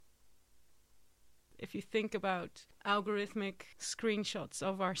if you think about algorithmic screenshots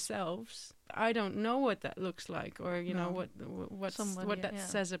of ourselves, I don't know what that looks like, or what that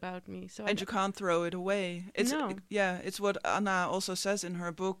says about me. So and you can't throw it away. It's what Ana also says in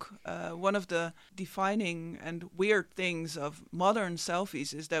her book. One of the defining and weird things of modern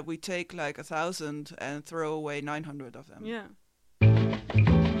selfies is that we take like 1,000 and throw away 900 of them. Yeah.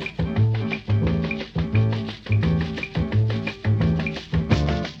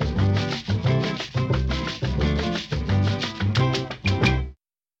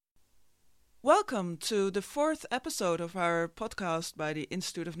 Welcome to the 4th episode of our podcast by the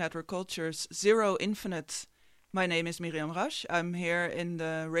Institute of Network Culture's Zero Infinite. My name is Miriam Rasch. I'm here in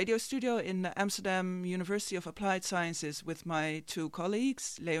the radio studio in the Amsterdam University of Applied Sciences with my 2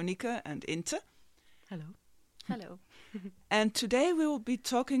 colleagues, Leonike and Inte. Hello. Hello. And today we will be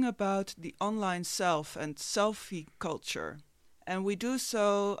talking about the online self and selfie culture. And we do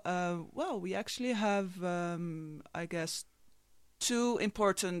so, we actually have, 2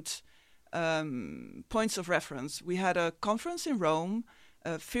 important points of reference. We had a conference in Rome,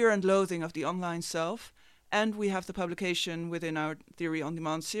 Fear and Loathing of the Online Self, and we have the publication within our Theory on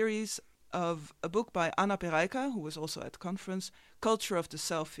Demand series of a book by Ana Peraica, who was also at the conference, Culture of the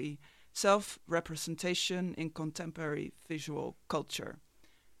Selfie, Self-Representation in Contemporary Visual Culture.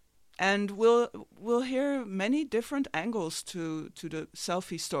 And we'll hear many different angles to the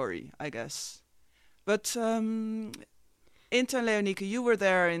selfie story, I guess. But Inte and Leonike, you were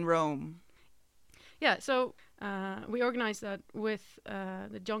there in Rome. Yeah, so we organized that with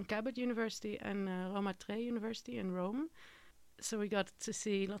the John Cabot University and Roma Tre University in Rome. So we got to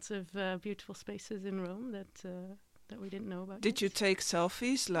see lots of beautiful spaces in Rome that we didn't know about. Did you take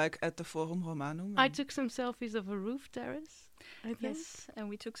selfies like at the Forum Romanum? I took some selfies of a roof terrace, I think. Yes, and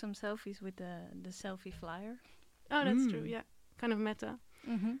we took some selfies with the selfie flyer. Oh, that's true, yeah. Kind of meta.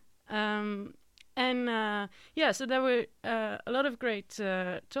 Mm-hmm. So there were a lot of great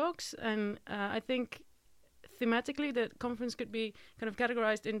talks, and I think thematically the conference could be kind of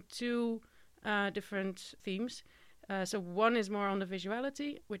categorized in 2 different themes. So one is more on the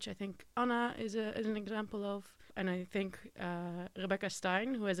visuality, which I think Ana is an example of, and I think Rebecca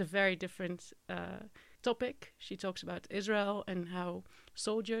Stein, who has a very different topic. She talks about Israel and how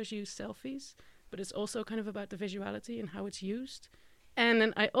soldiers use selfies, but it's also kind of about the visuality and how it's used. And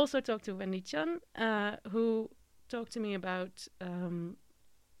then I also talked to Wendy Chun, who talked to me about kind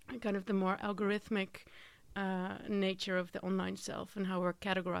of the more algorithmic nature of the online self and how we're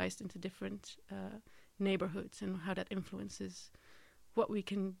categorized into different neighborhoods and how that influences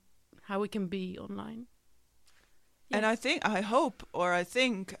how we can be online. Yes. And I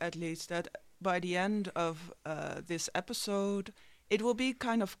think at least that by the end of this episode, it will be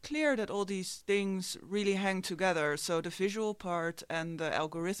kind of clear that all these things really hang together. So the visual part and the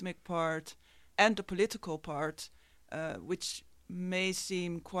algorithmic part and the political part, which may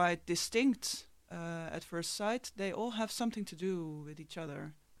seem quite distinct at first sight, they all have something to do with each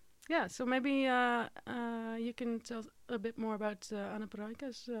other. Yeah, so maybe you can tell a bit more about Ana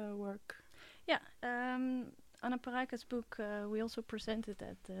Peraica's work. Yeah, Ana Peraica's book we also presented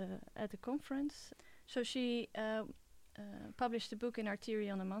at the conference. So she published a book in our Theory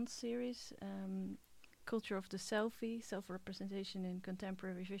on Demand series, Culture of the Selfie, Self-Representation in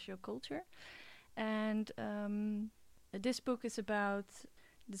Contemporary Visual Culture. And this book is about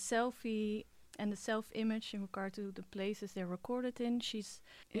the selfie and the self-image in regard to the places they're recorded in. She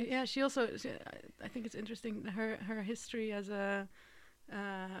also, I think it's interesting, her history as a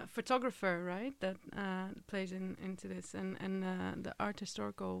photographer, right, that plays into this, and the art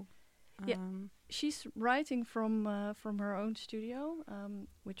historical. She's writing from her own studio,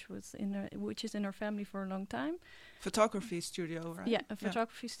 which is in her family for a long time. Photography studio, right? Yeah, a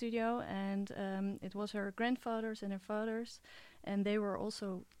photography studio, and it was her grandfathers and her fathers, and they were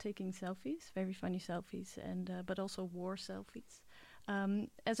also taking selfies, very funny selfies, and but also war selfies.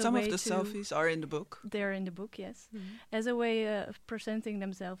 Some of the selfies are in the book. They're in the book, yes, as a way of presenting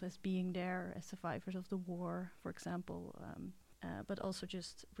themselves as being there as survivors of the war, for example. But also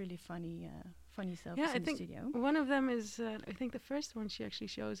just really funny selfies in the studio. One of them is, I think the first one she actually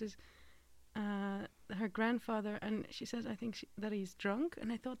shows is her grandfather, and she says, I think that he's drunk,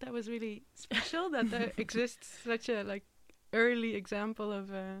 and I thought that was really special that there exists such a early example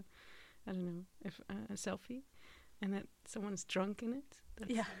of a selfie, and that someone's drunk in it.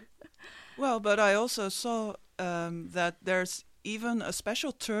 Yeah. Well, but I also saw that there's even a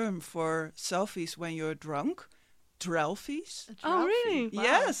special term for selfies when you're drunk. Drelfies. Oh, really? Wow.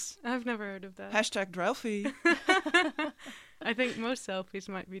 Yes. I've never heard of that. # Drelfie. I think most selfies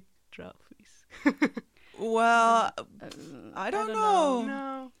might be Drelfies. Well, I don't know.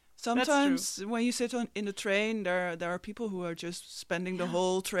 No. Sometimes when you sit in the train, there are people who are just spending the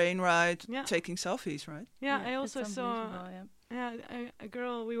whole train ride taking selfies, right? Yeah, I also saw a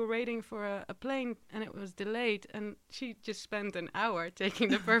girl. We were waiting for a plane, and it was delayed, and she just spent an hour taking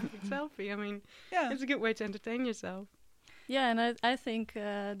the perfect selfie. I mean, it's a good way to entertain yourself. Yeah, and I think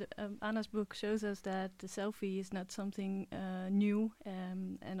Anna's book shows us that the selfie is not something new,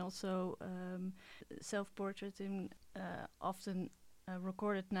 and also self-portraiting often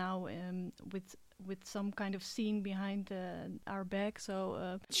recorded now with some kind of scene behind our back.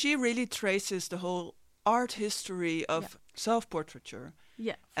 So she really traces the whole art history of self-portraiture.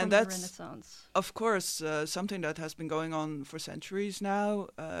 Yeah, from and the that's Renaissance. Of course something that has been going on for centuries now,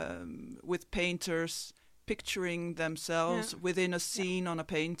 with painters picturing themselves within a scene on a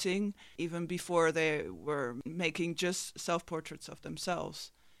painting, even before they were making just self-portraits of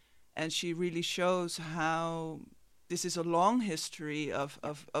themselves. And she really shows how this is a long history of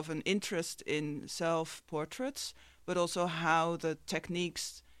an interest in self-portraits, but also how the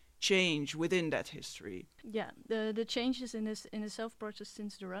techniques change within that history. Yeah, the changes in the self-portrait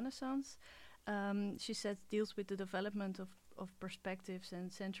since the Renaissance, she said, deals with the development of perspectives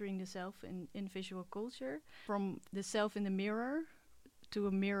and centering the self in visual culture, from the self in the mirror to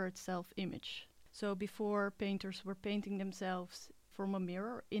a mirrored self-image. So before, painters were painting themselves from a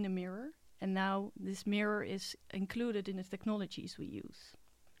mirror, in a mirror, and now this mirror is included in the technologies we use.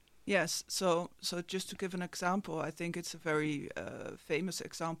 Yes, so just to give an example, I think it's a very famous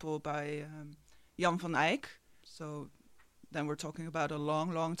example by Jan van Eyck. So then we're talking about a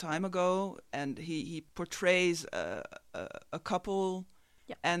long, long time ago, and he portrays a couple,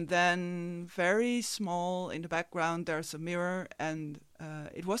 and then very small in the background there's a mirror, and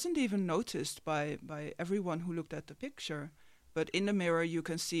it wasn't even noticed by everyone who looked at the picture, but in the mirror you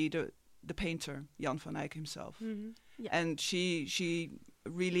can see the painter, Jan van Eyck himself. Mm-hmm. Yeah. And she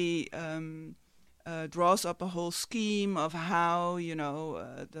really draws up a whole scheme of how,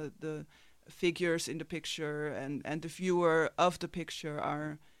 the figures in the picture and the viewer of the picture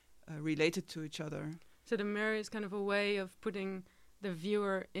are related to each other. So the mirror is kind of a way of putting the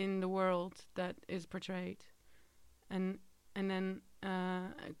viewer in the world that is portrayed, and then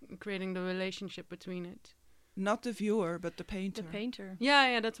creating the relationship between it. Not the viewer, but the painter. The painter.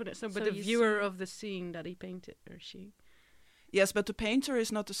 Yeah, that's what it is. So but the viewer of the scene that he painted, or she. Yes, but the painter is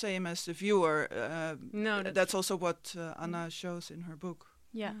not the same as the viewer. No, that's also what Ana shows in her book.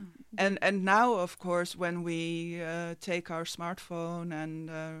 Yeah. And now, of course, when we take our smartphone and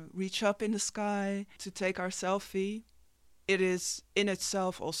reach up in the sky to take our selfie, it is in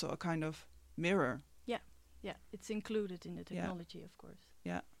itself also a kind of mirror. Yeah, it's included in the technology, of course.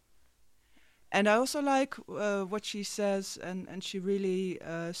 Yeah. And I also like what she says, and she really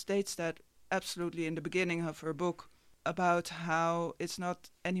states that absolutely in the beginning of her book, about how it's not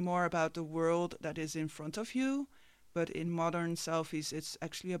anymore about the world that is in front of you, but in modern selfies, it's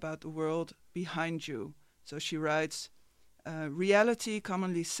actually about the world behind you. So she writes, reality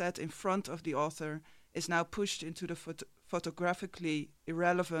commonly set in front of the author is now pushed into the photographically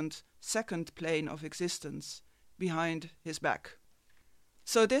irrelevant second plane of existence behind his back.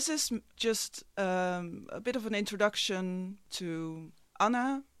 So this is just a bit of an introduction to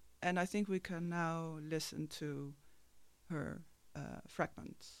Ana, and I think we can now listen to her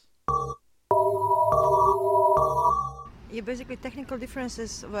fragments. Yeah, basically technical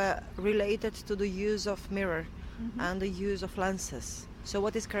differences were related to the use of mirror and the use of lenses. So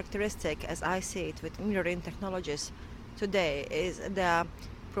what is characteristic, as I see it, with mirroring technologies today is they're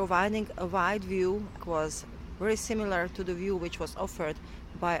providing a wide view, was very similar to the view which was offered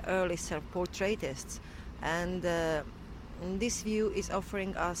by early self-portraitists. And this view is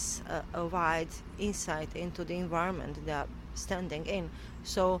offering us a wide insight into the environment they are standing in.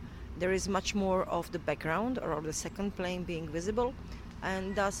 So there is much more of the background or the second plane being visible,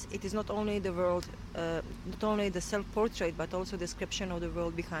 and thus it is not only the world, not only the self-portrait, but also description of the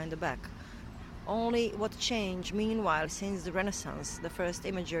world behind the back. Only what changed meanwhile since the Renaissance, the first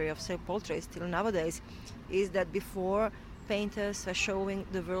imagery of self-portraits till nowadays, is that before painters were showing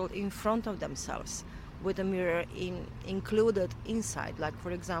the world in front of themselves with a mirror included inside, like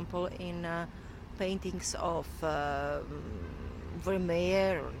for example in paintings of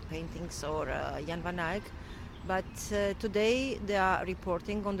Vermeer or paintings or Jan van Eyck. But today they are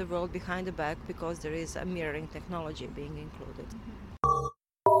reporting on the world behind the back because there is a mirroring technology being included.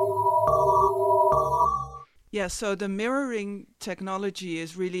 Yeah, so the mirroring technology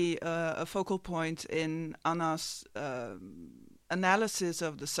is really a focal point in Ana's analysis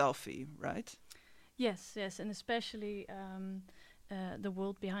of the selfie, right? Yes, and especially the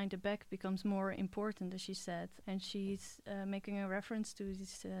world behind the back becomes more important, as she said. And she's making a reference to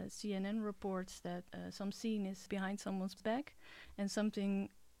these CNN reports that some scene is behind someone's back and something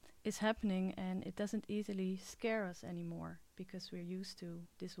is happening, and it doesn't easily scare us anymore because we're used to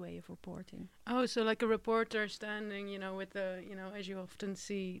this way of reporting. Oh, so like a reporter standing, with the, as you often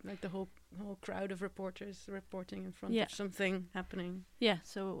see, like the whole crowd of reporters reporting in front of something happening. Yeah,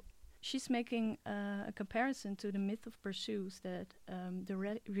 so she's making a comparison to the myth of pursues, that the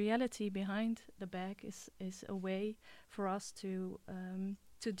reality behind the back is a way for us to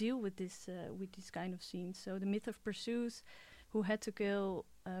deal with this kind of scenes. So the myth of Perseus, who had to kill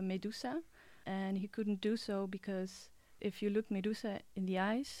Medusa, and he couldn't do so because if you look Medusa in the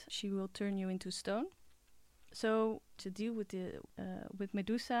eyes, she will turn you into stone. So to deal with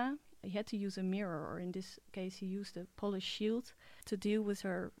Medusa, he had to use a mirror, or in this case he used a polished shield to deal with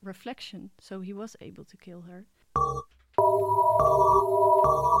her reflection, so he was able to kill her.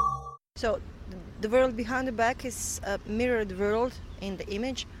 So the world behind the back is a mirrored world in the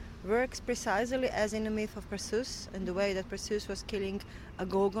image, works precisely as in the myth of Perseus, in the way that Perseus was killing a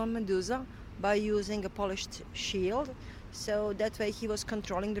Gorgon Medusa by using a polished shield. So that way he was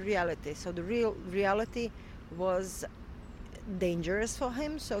controlling the reality. So the real reality was dangerous for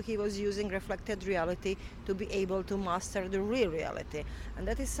him, so he was using reflected reality to be able to master the real reality. And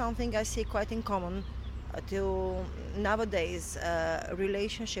that is something I see quite in common to nowadays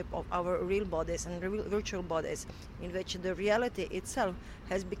relationship of our real bodies and virtual bodies, in which the reality itself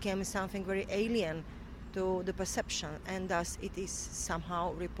has become something very alien to the perception, and thus it is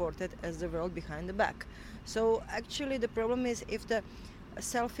somehow reported as the world behind the back. So actually the problem is if the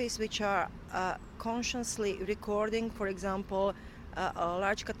selfies which are consciously recording, for example,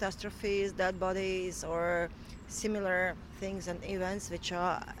 large catastrophes, dead bodies, or similar things and events which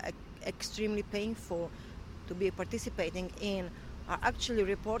are extremely painful to be participating in, are actually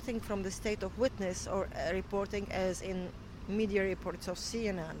reporting from the state of witness, or reporting as in media reports of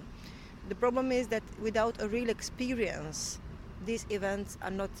CNN. The problem is that without a real experience, these events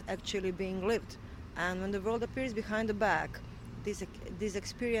are not actually being lived. And when the world appears behind the back, these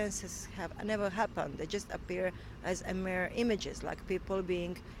experiences have never happened. They just appear as a mere images, like people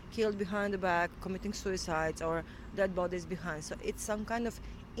being killed behind the back, committing suicides, or dead bodies behind. So it's some kind of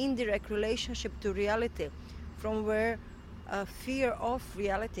indirect relationship to reality, from where a fear of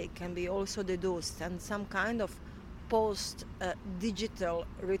reality can be also deduced, and some kind of post-digital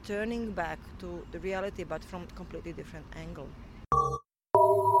returning back to the reality, but from a completely different angle.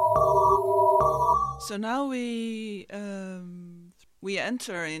 So now we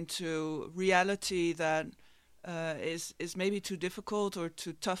enter into reality that is maybe too difficult or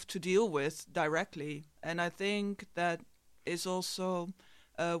too tough to deal with directly, and I think that is also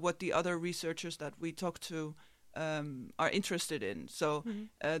what the other researchers that we talk to are interested in. So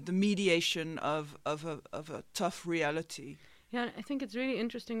the mediation of a tough reality. Yeah, I think it's really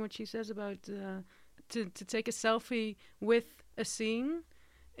interesting what she says about to take a selfie with a scene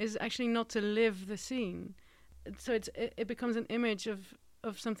is actually not to live the scene. So it becomes an image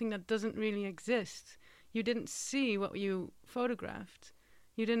of something that doesn't really exist. You didn't see what you photographed.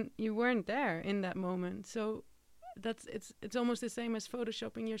 You weren't there in that moment. So it's almost the same as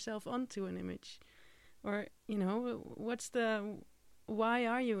photoshopping yourself onto an image. Or, why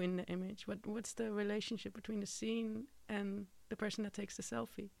are you in the image? What's the relationship between the scene and the person that takes the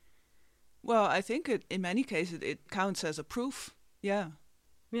selfie? Well, I think in many cases it counts as a proof. Yeah.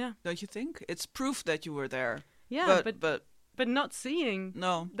 Yeah. Don't you think? It's proof that you were there. Yeah, but not seeing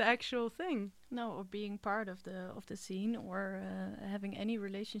the actual thing. No, or being part of the scene, or having any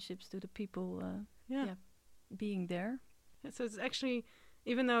relationships to the people being there. Yeah, so it's actually,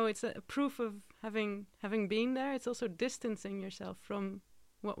 even though it's a proof of having been there, it's also distancing yourself from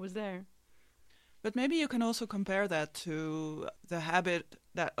what was there. But maybe you can also compare that to the habit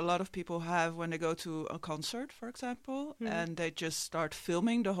that a lot of people have when they go to a concert, for example, and they just start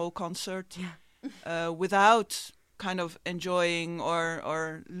filming the whole concert without kind of enjoying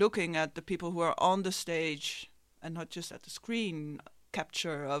or looking at the people who are on the stage, and not just at the screen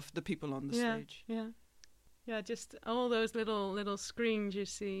capture of the people on the stage. Yeah, just all those little screens you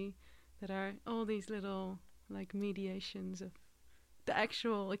see that are all these little like mediations of the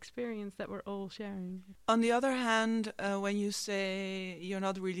actual experience that we're all sharing. On the other hand, when you say you're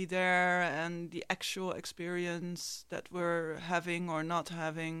not really there and the actual experience that we're having or not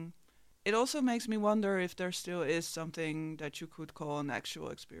having, it also makes me wonder if there still is something that you could call an actual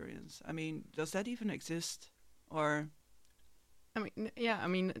experience. I mean, does that even exist? Or I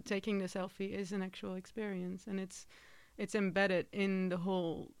mean, taking the selfie is an actual experience, and it's embedded in the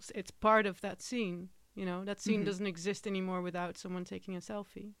whole. It's part of that scene. You know, that scene doesn't exist anymore without someone taking a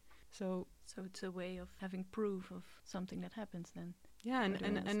selfie. So it's a way of having proof of something that happens then. yeah,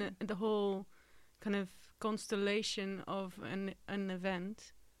 and the whole kind of constellation of an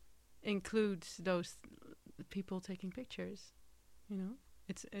event includes those people taking pictures. You know,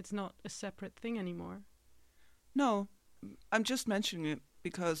 it's not a separate thing anymore. No, I'm just mentioning it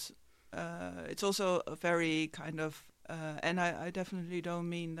because it's also a very kind of, and I definitely don't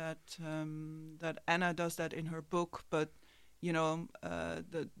mean that that Anna does that in her book, but you know,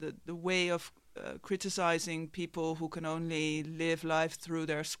 the way of criticizing people who can only live life through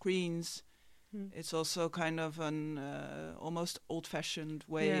their screens. It's also kind of an almost old-fashioned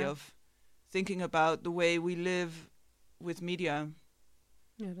way of thinking about the way we live with media.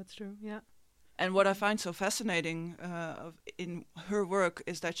 Yeah, that's true. Yeah. And what I find so fascinating in her work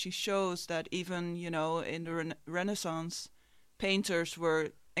is that she shows that even, you know, in the Renaissance, painters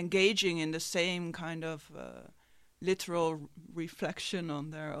were engaging in the same kind of literal reflection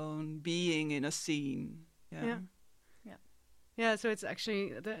on their own being in a scene. Yeah, so it's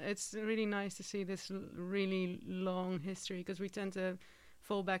actually, it's really nice to see this really long history, because we tend to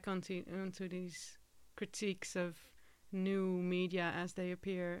fall back onto these critiques of new media as they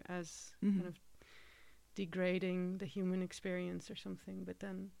appear as kind of degrading the human experience or something. But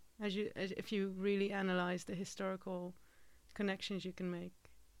then if you really analyze the historical connections you can make,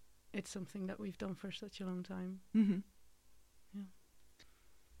 it's something that we've done for such a long time. Yeah.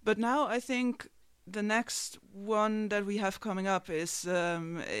 But now I think the next one that we have coming up is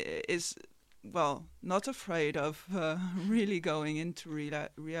well, not afraid of really going into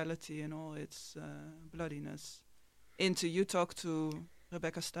reality and all its bloodiness. You talk to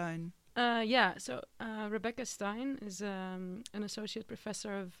Rebecca Stein. So Rebecca Stein is an associate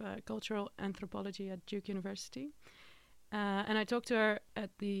professor of cultural anthropology at Duke University. And I talked to her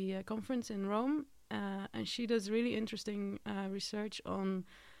at the conference in Rome, and she does really interesting research on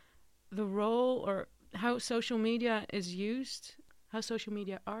the role or how social media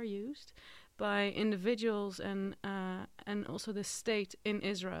are used by individuals and also the state in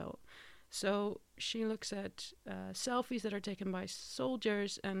Israel. So she looks at selfies that are taken by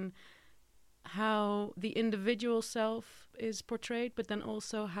soldiers and how the individual self is portrayed, but then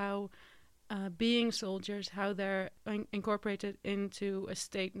also how being soldiers, how they're incorporated into a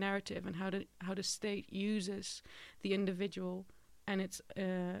state narrative, and how the state uses the individual and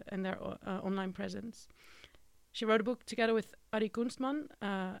their online presence. She wrote a book together with Ari Kunstman,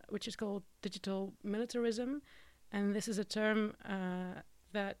 which is called Digital Militarism, and this is a term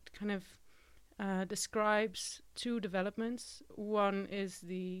that kind of describes two developments. One is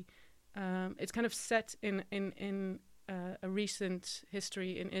it's kind of set in a recent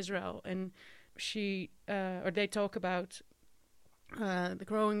history in Israel, and they talk about the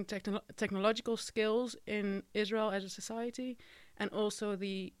growing technological skills in Israel as a society, and also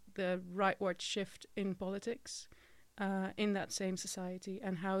the rightward shift in politics in that same society,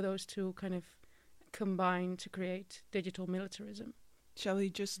 and how those two kind of combine to create digital militarism. Shall we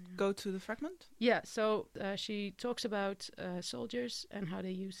just go to the fragment? Yeah, so she talks about soldiers and how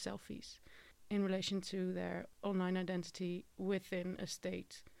they use selfies in relation to their online identity within a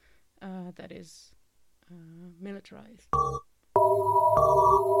state that is militarized.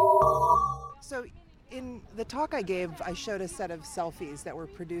 So in the talk I gave, I showed a set of selfies that were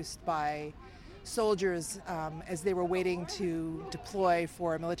produced by soldiers as they were waiting to deploy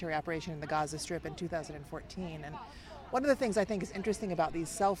for a military operation in the Gaza Strip in 2014. And one of the things I think is interesting about these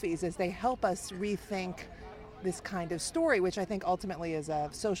selfies is they help us rethink this kind of story, which I think ultimately is a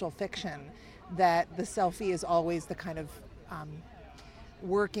social fiction, that the selfie is always the kind of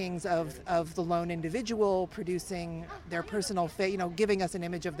workings of the lone individual producing their personal face, giving us an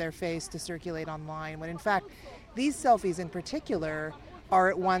image of their face to circulate online, when in fact these selfies in particular are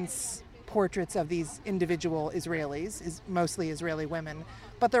at once portraits of these individual Israelis, mostly Israeli women,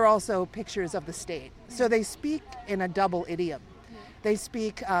 but they're also pictures of the state. So they speak in a double idiom. They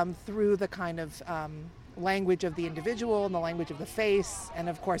speak through the kind of language of the individual and the language of the face, and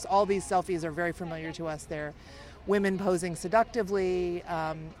of course all these selfies are very familiar to us. They're women posing seductively.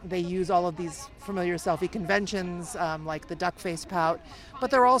 They use all of these familiar selfie conventions, like the duck face pout.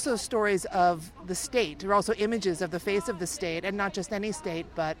 But there are also stories of the state. There are also images of the face of the state, and not just any state,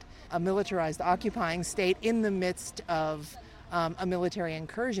 but a militarized occupying state in the midst of a military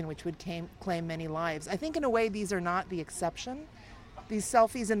incursion, which would claim many lives. I think in a way these are not the exception. These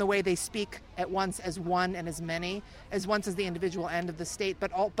selfies, in the way they speak at once as one and as many, as once as the individual and of the state,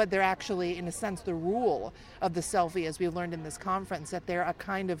 but they're actually, in a sense, the rule of the selfie, as we learned in this conference, that they're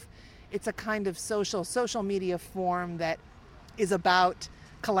it's a kind of social media form that is about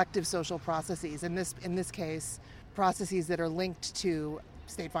collective social processes. In this case, processes that are linked to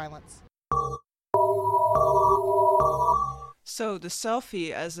state violence. So the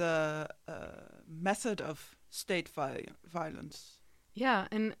selfie as a method of state violence. Yeah,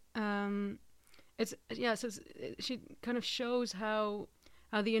 and she kind of shows how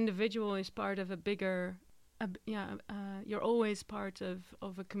the individual is part of a bigger, you're always part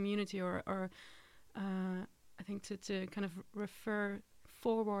of a community, or I think to kind of refer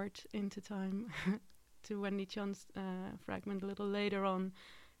forward into time to Wendy Chun's fragment a little later on.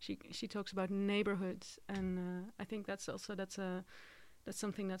 She talks about neighborhoods, and I think that's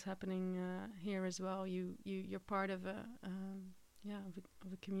something that's happening here as well. You're part of a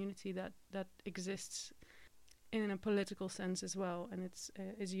community that exists in a political sense as well, and it's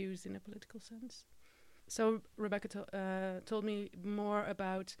is used in a political sense. So Rebecca told me more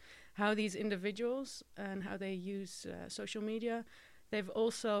about how these individuals and how they use social media. They've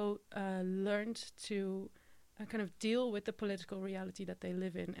also learned to kind of deal with the political reality that they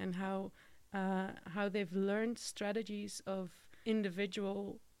live in, and how they've learned strategies of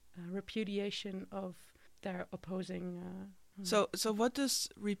individual repudiation of their opposing. So what does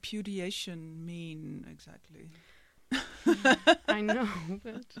repudiation mean exactly? I know,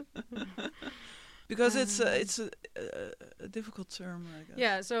 but because it's a difficult term, I guess.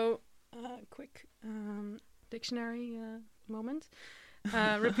 Yeah. So quick dictionary moment.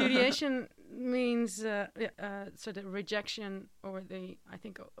 Repudiation means so the rejection, or the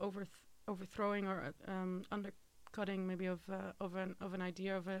overthrowing or undercutting maybe of an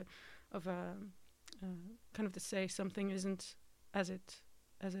idea, of a kind of to say something isn't as it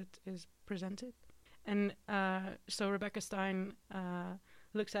is presented. And so Rebecca Stein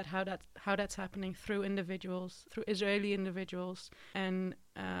looks at how that's happening through individuals, through Israeli individuals, and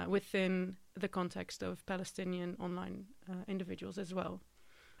within the context of Palestinian online individuals as well.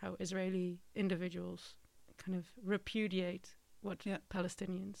 How Israeli individuals kind of repudiate what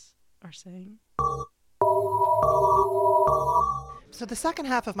Palestinians are saying. So the second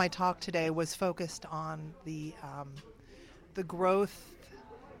half of my talk today was focused on the growth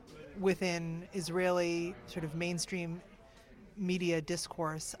within Israeli sort of mainstream media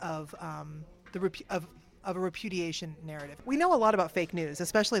discourse of a repudiation narrative. We know a lot about fake news,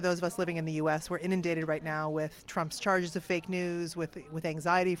 especially those of us living in the U.S. We're inundated right now with Trump's charges of fake news, with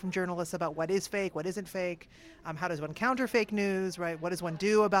anxiety from journalists about what is fake, what isn't fake, how does one counter fake news, right? What does one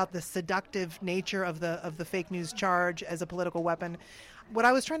do about the seductive nature of the fake news charge as a political weapon? What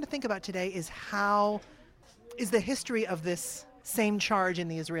I was trying to think about today is how is the history of this same charge in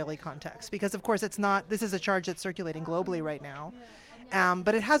the Israeli context, because of course this is a charge that's circulating globally right now.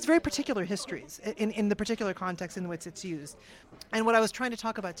 But it has very particular histories in the particular context in which it's used. And what I was trying to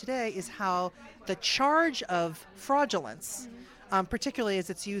talk about today is how the charge of fraudulence, particularly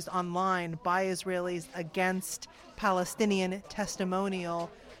as it's used online by Israelis against Palestinian testimonial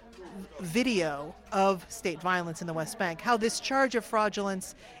video of state violence in the West Bank, how this charge of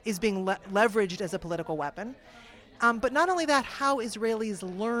fraudulence is being leveraged as a political weapon. But not only that, how Israelis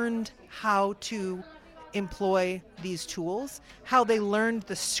learned how to employ these tools, how they learned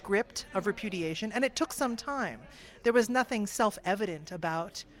the script of repudiation, and it took some time. There was nothing self-evident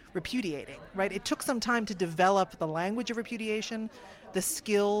about repudiating, right? It took some time to develop the language of repudiation, the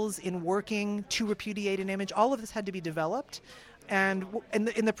skills in working to repudiate an image. All of this had to be developed, and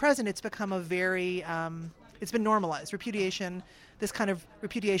in the present, it's become a very, it's been normalized. Repudiation, this kind of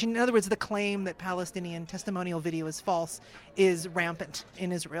repudiation, in other words, the claim that Palestinian testimonial video is false, is rampant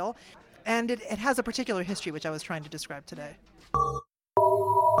in Israel. And it has a particular history, which I was trying to describe today.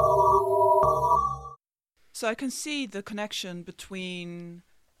 So I can see the connection between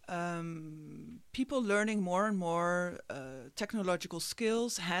people learning more and more technological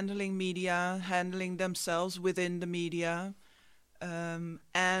skills, handling media, handling themselves within the media,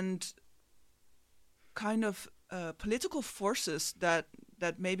 and kind of political forces that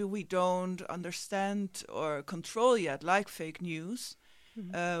maybe we don't understand or control yet, like fake news.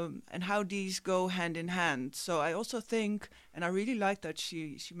 Mm-hmm. And how these go hand in hand. So I also think, and I really like that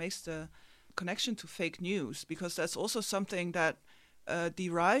she makes the connection to fake news, because that's also something that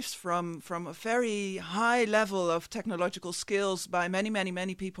derives from a very high level of technological skills by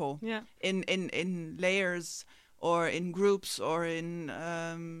many people in layers or in groups or in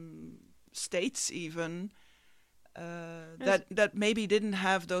states even that maybe didn't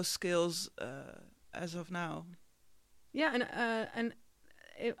have those skills as of now. Yeah, and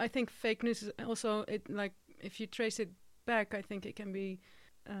I think fake news is also, if you trace it back, I think it can be,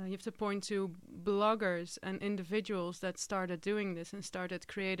 you have to point to bloggers and individuals that started doing this and started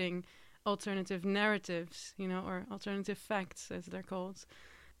creating alternative narratives, or alternative facts, as they're called.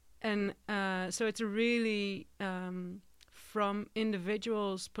 And so it's really from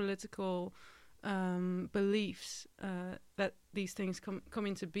individuals' political beliefs that these things come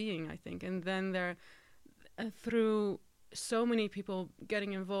into being, I think. And then they're through so many people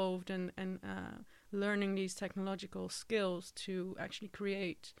getting involved and learning these technological skills to actually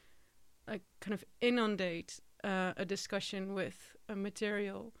create, kind of inundate a discussion with a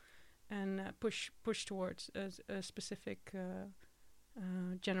material and push towards a specific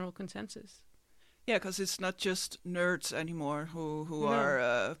general consensus. Yeah, because it's not just nerds anymore who No.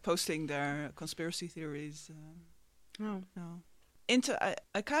 are posting their conspiracy theories. No.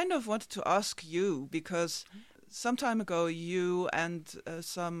 I kind of wanted to ask you, because some time ago you and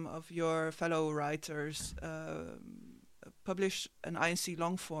some of your fellow writers published an INC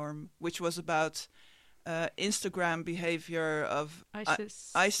long form, which was about Instagram behavior of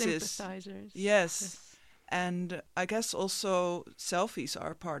ISIS sympathizers. Yes. And I guess also selfies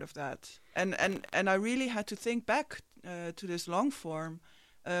are part of that. And I really had to think back to this long form,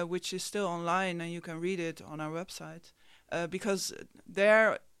 which is still online and you can read it on our website, because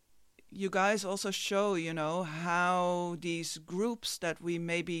there you guys also show, how these groups that we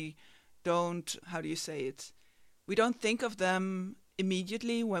maybe don't, how do you say it? We don't think of them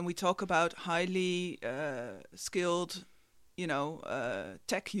immediately when we talk about highly skilled,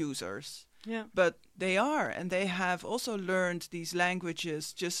 tech users. Yeah. But they are, and they have also learned these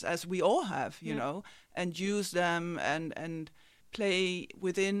languages just as we all have, and use them and play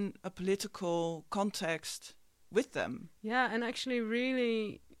within a political context with them. Yeah, and actually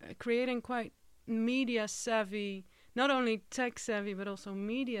really creating quite media savvy, not only tech savvy, but also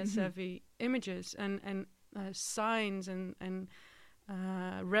media savvy images and signs and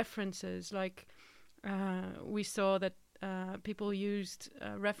references. Like we saw that people used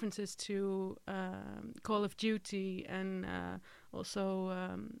references to Call of Duty and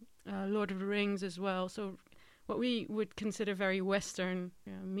also Lord of the Rings as well. So what we would consider very Western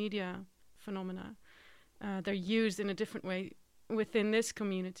media phenomena, they're used in a different way within this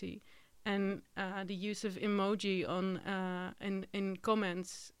community. And the use of emoji on in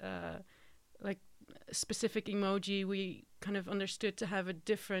comments, like specific emoji, we kind of understood to have a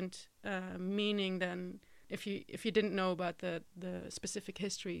different meaning than if you didn't know about the specific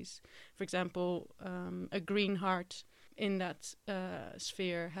histories. For example, a green heart in that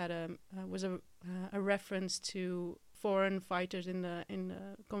sphere had was a reference to foreign fighters in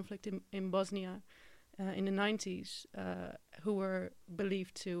the conflict in Bosnia in the 90s, who were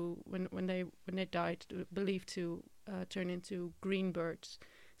believed to when they died, believed to turn into green birds.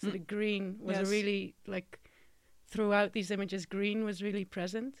 So the green was a really, like, throughout these images, green was really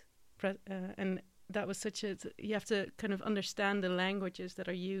present, and that was you have to kind of understand the languages that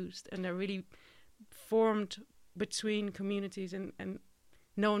are used, and they're really formed between communities, and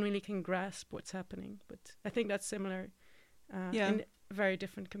no one really can grasp what's happening. But I think that's similar in very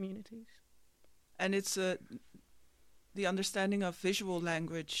different communities. And it's the understanding of visual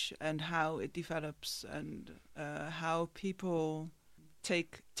language and how it develops, and how people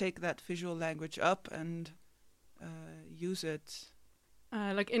take that visual language up and use it.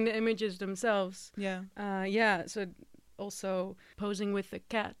 Like in the images themselves. Yeah. So also posing with a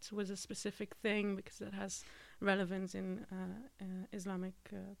cat was a specific thing because that has relevance in Islamic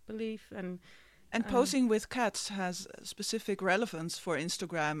belief. And posing with cats has specific relevance for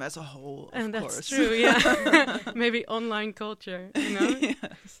Instagram as a whole, and of course. That's true, yeah. Maybe online culture,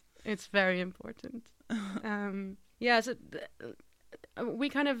 Yes. It's very important. So we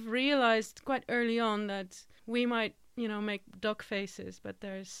kind of realized quite early on that we might, make duck faces, but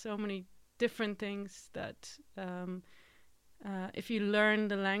there's so many different things that if you learn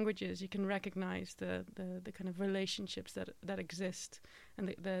the languages, you can recognize the kind of relationships that exist, and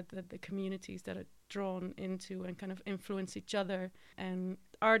the communities that are drawn into and kind of influence each other and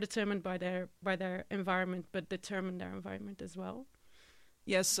are determined by their environment, but determine their environment as well.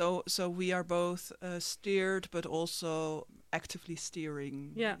 Yes, so we are both steered, but also actively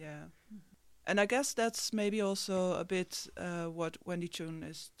steering. Yeah. And I guess that's maybe also a bit what Wendy Chun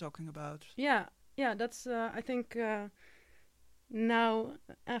is talking about. Yeah, that's I think now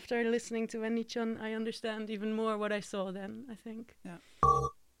after listening to Wendy Chun, I understand even more what I saw then, I think. Yeah.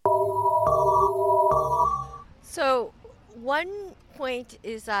 So one point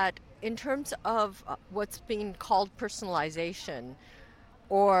is that in terms of what's being called personalization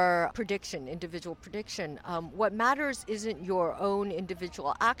or prediction, individual prediction, what matters isn't your own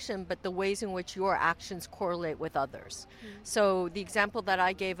individual action, but the ways in which your actions correlate with others. So the example that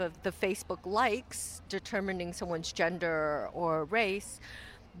I gave of the Facebook likes determining someone's gender or race,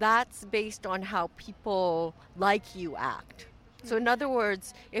 that's based on how people like you act. So in other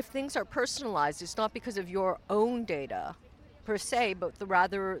words, if things are personalized, it's not because of your own data per se, but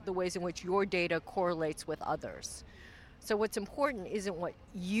rather the ways in which your data correlates with others. So what's important isn't what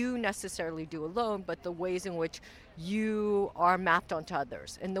you necessarily do alone, but the ways in which you are mapped onto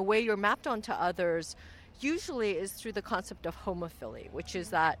others. And the way you're mapped onto others usually is through the concept of homophily, which is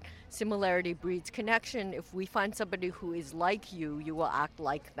that similarity breeds connection. If we find somebody who is like you, you will act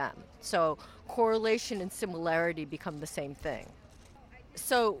like them. So correlation and similarity become the same thing.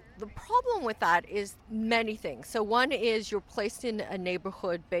 So the problem with that is many things. So one is you're placed in a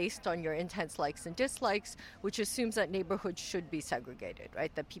neighborhood based on your intense likes and dislikes, which assumes that neighborhoods should be segregated,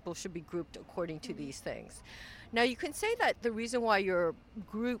 right? That people should be grouped according to these things. Now you can say that the reason why you're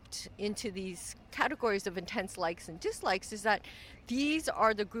grouped into these categories of intense likes and dislikes is that these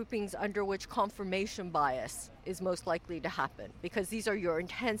are the groupings under which confirmation bias is most likely to happen, because these are your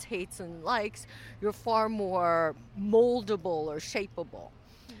intense hates and likes. You're far more moldable or shapeable,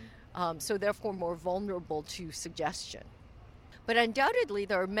 so therefore more vulnerable to suggestion. But undoubtedly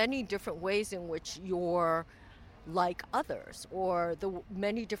there are many different ways in which you're like others, or the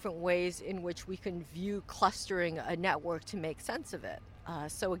many different ways in which we can view clustering a network to make sense of it.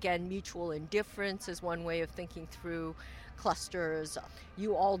 So again, mutual indifference is one way of thinking through clusters.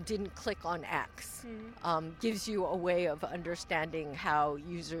 You all didn't click on X, gives you a way of understanding how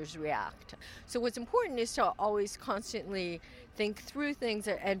users react. So what's important is to always constantly think through things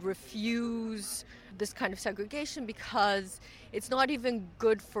and refuse this kind of segregation, because it's not even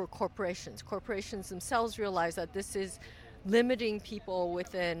good for corporations. Corporations themselves realize that this is limiting people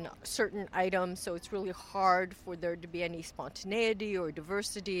within certain items, so it's really hard for there to be any spontaneity or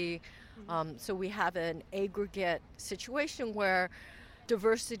diversity. So we have an aggregate situation where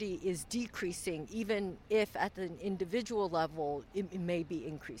diversity is decreasing, even if at the individual level it may be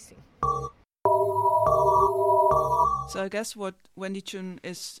increasing. So I guess what Wendy Chun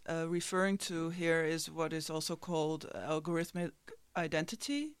is referring to here is what is also called algorithmic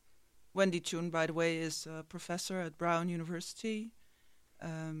identity. Wendy Chun, by the way, is a professor at Brown University,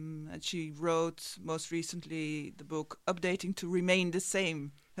 and she wrote most recently the book Updating to Remain the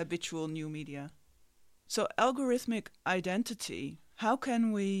Same, Habitual New Media. So algorithmic identity, how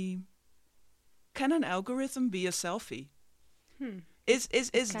can an algorithm be a selfie? Is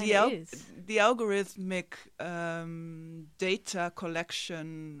the algorithmic data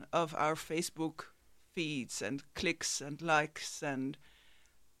collection of our Facebook feeds and clicks and likes and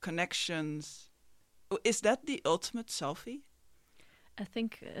connections, is that the ultimate selfie? I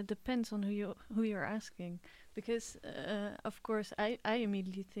think it depends on who you're asking, because of course I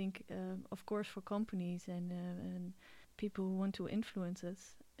immediately think of course for companies and people who want to influence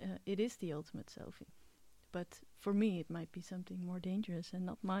us, it is the ultimate selfie. But for me, it might be something more dangerous and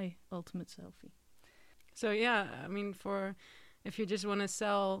not my ultimate selfie. So yeah, I mean, if you just want to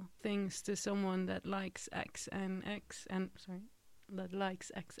sell things to someone that likes X and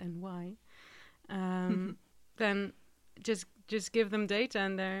Y, then just give them data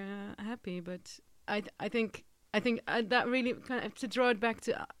and they're happy. But I think that really kind of, to draw it back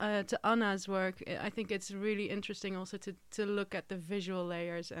to Anna's work, I think it's really interesting also to look at the visual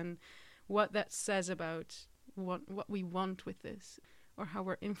layers and what that says about what we want with this, or how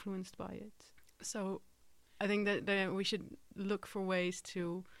we're influenced by it. So I think that we should look for ways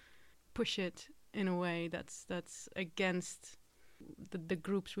to push it in a way that's against the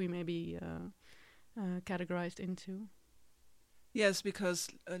groups we may be categorized into. Yes, because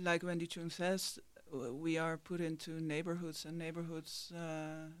like Wendy Chun says, we are put into neighborhoods, and neighborhoods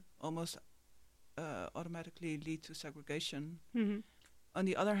almost automatically lead to segregation. Mm-hmm. On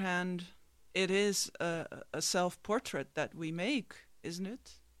the other hand, it is a self-portrait that we make, isn't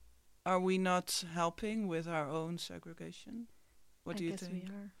it? Are we not helping with our own segregation? What do you think? I guess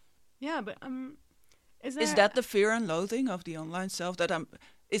we are. Yeah, but is that the fear and loathing of the online self?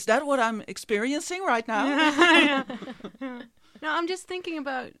 Is that what I'm experiencing right now? Yeah. No, I'm just thinking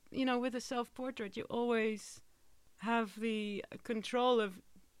about, with a self-portrait, you always have the control of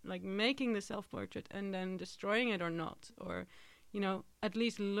like making the self-portrait and then destroying it or not, or at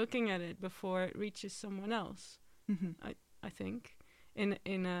least looking at it before it reaches someone else. Mm-hmm. I think in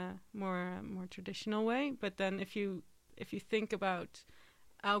a more traditional way. But then if you think about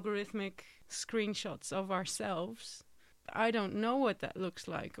algorithmic screenshots of ourselves, I don't know what that looks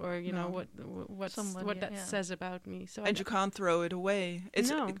like, or what that says about me. So you can't throw it away.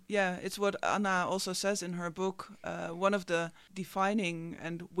 It's what Ana also says in her book. One of the defining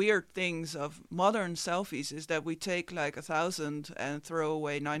and weird things of modern selfies is that we take like 1,000 and throw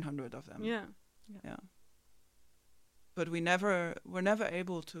away 900 of them. Yeah. But we're never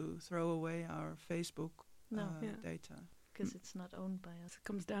able to throw away our Facebook data. because it's not owned by us. It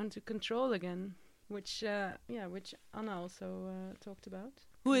comes down to control again, which Anna also talked about.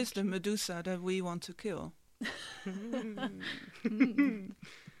 Who is the Medusa that we want to kill?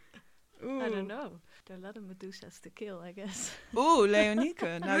 I don't know. There are a lot of Medusas to kill, I guess. Ooh,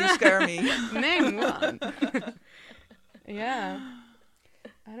 Leonike, now you scare me. Name one. Yeah.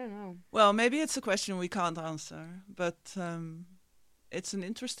 I don't know. Well, maybe it's a question we can't answer, but it's an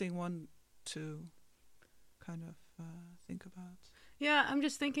interesting one to kind of think about. Yeah, I'm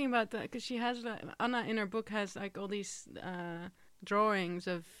just thinking about that because she has Anna in her book has like all these drawings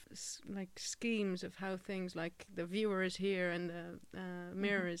of like schemes of how things like the viewer is here and the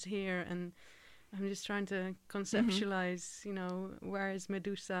mirror is here, and I'm just trying to conceptualize, you know, where is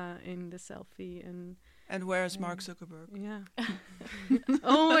Medusa in the selfie and where is Mark Zuckerberg? Yeah,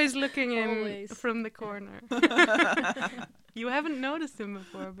 always looking in from the corner. You haven't noticed him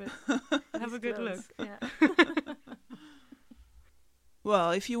before, but have a good look. Yeah.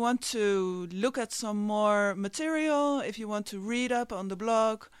 Well, if you want to look at some more material, if you want to read up on the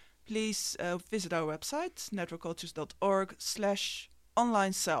blog, please visit our website,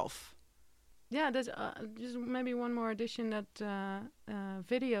 networkcultures.org/online-self. Yeah, there's just maybe one more addition that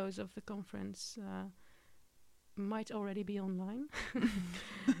videos of the conference might already be online.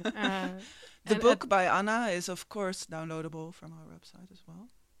 The book by Anna is, of course, downloadable from our website as well.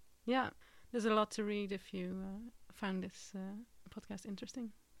 Yeah, there's a lot to read if you found this podcast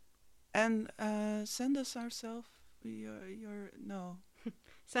interesting. And send us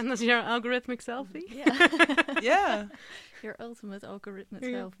Send us your algorithmic selfie. Yeah. Yeah. Your ultimate algorithmic Yeah.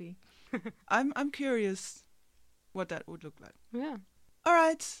 selfie. I'm curious what that would look like. Yeah. All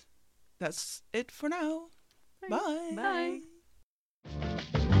right. That's it for now. Thanks. Bye. Bye.